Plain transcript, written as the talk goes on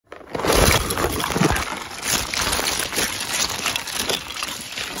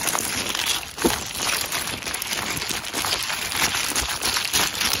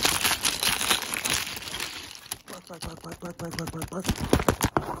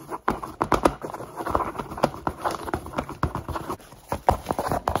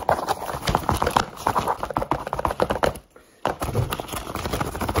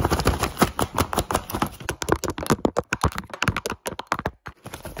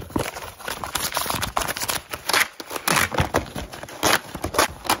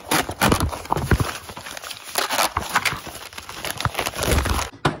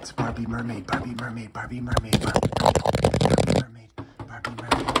mermaid, Barbie, mermaid, Barbie, mermaid, Barbie,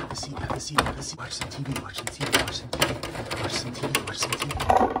 mermaid. Have a seat, have a seat, have a seat. Watch some TV, watch some TV, watch some TV, watch some TV, watch some TV.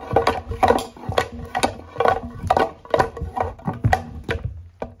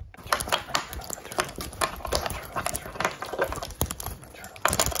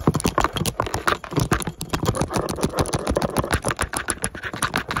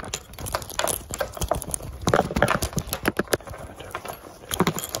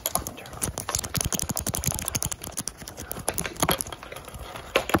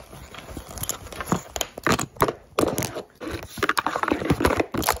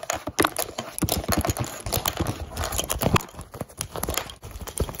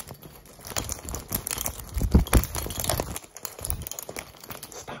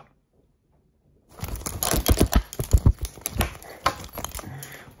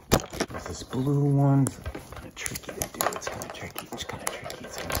 This blue one, it's kind of tricky to do. It's kind of tricky. It's kind of tricky.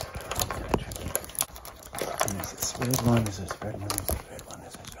 It's kind of tricky. And there's this red one. There's this red one. There's this red one.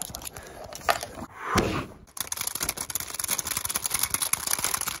 There's this red one. There's this red one.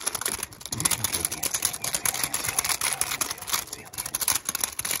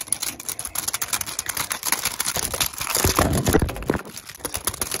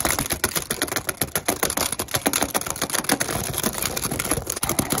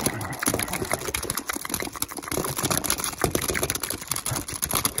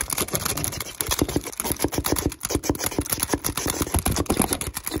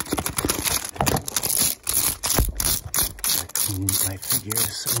 My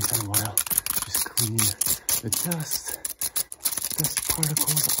figures once in a while, just clean the dust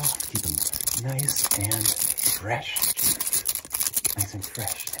particles off, keep them nice and fresh, nice and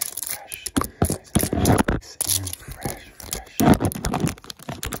fresh, nice and fresh.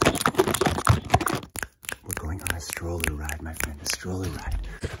 We're going on a stroller ride, my friend, a stroller ride.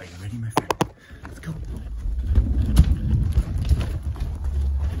 Are you ready, my friend? Let's go.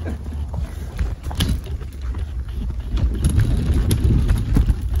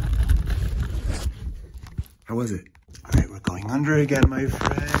 How was it? All right, we're going under again, my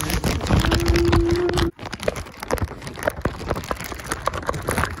friend.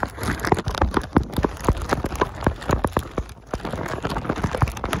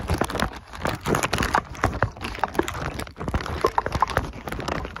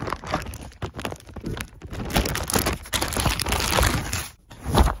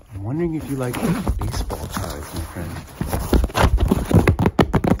 I'm wondering if you like baseball cards, my friend.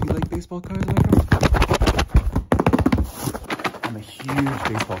 You like baseball cards, my friend? I'm a huge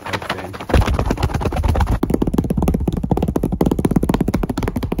baseball card fan.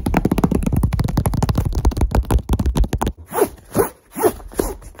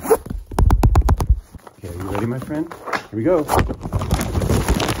 Okay, are you ready, my friend? Here we go.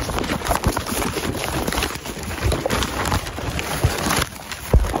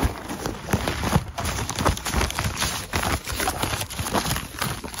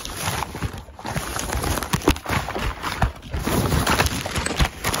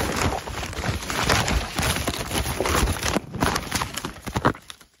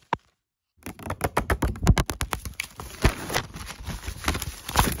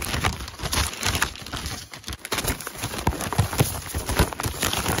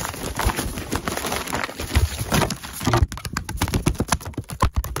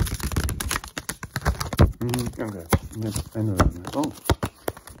 Okay. Yes, I know that. Oh,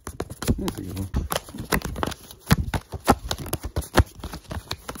 that's a good one.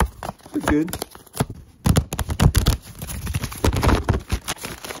 That's good.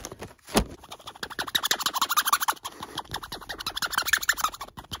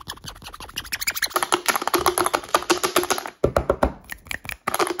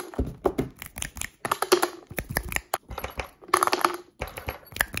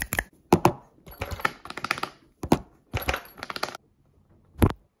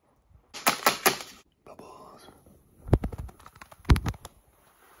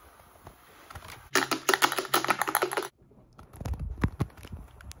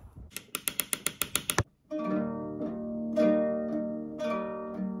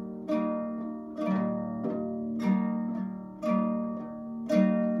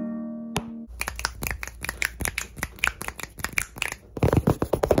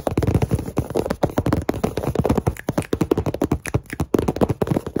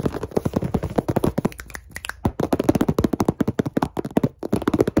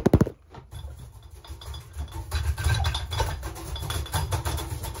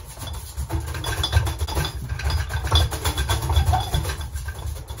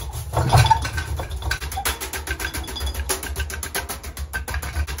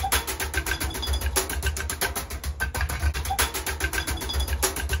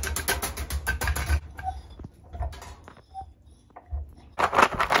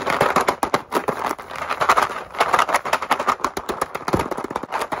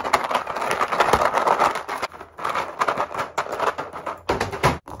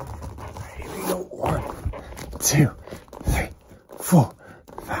 2, 3, 4,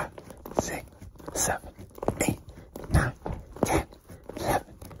 5, 6, 7, 8, 9, 10, 11,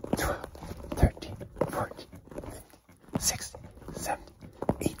 12, 13, 14, 15, 16, 17,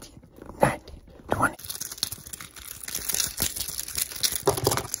 18, 19, 20.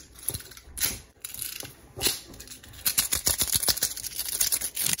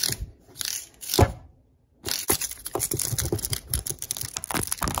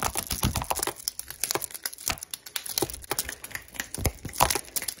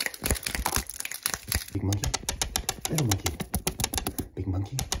 Big monkey, little monkey, big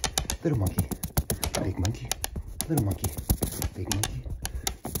monkey, little monkey, big monkey, little monkey, big monkey,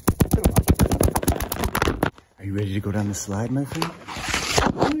 little monkey. Are you ready to go down the slide, my friend?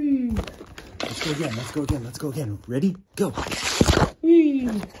 Whee! Let's go again, let's go again, let's go again. Ready? Go. Whee!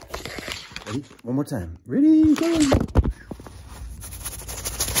 Ready? One more time. Ready? Go.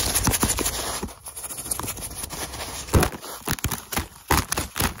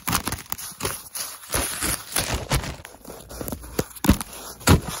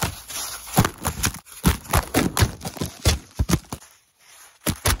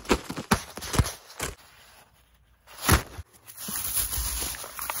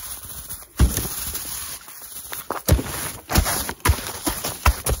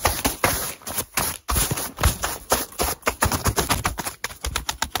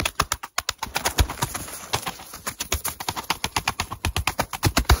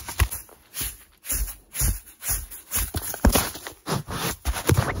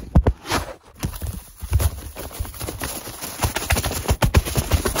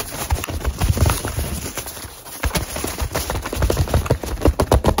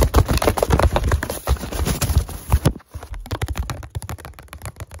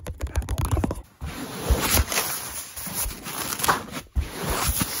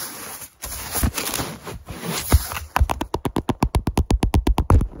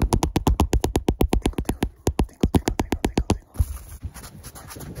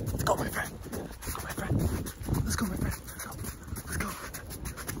 Let's go, my friend. Let's go, my friend. Let's go, my friend. Let's go. Let's go.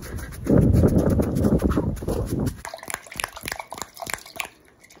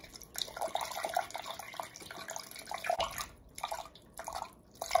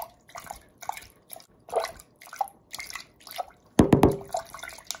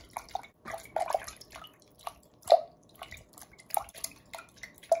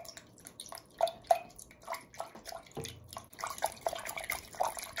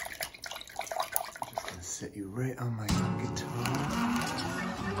 Set you right on my guitar.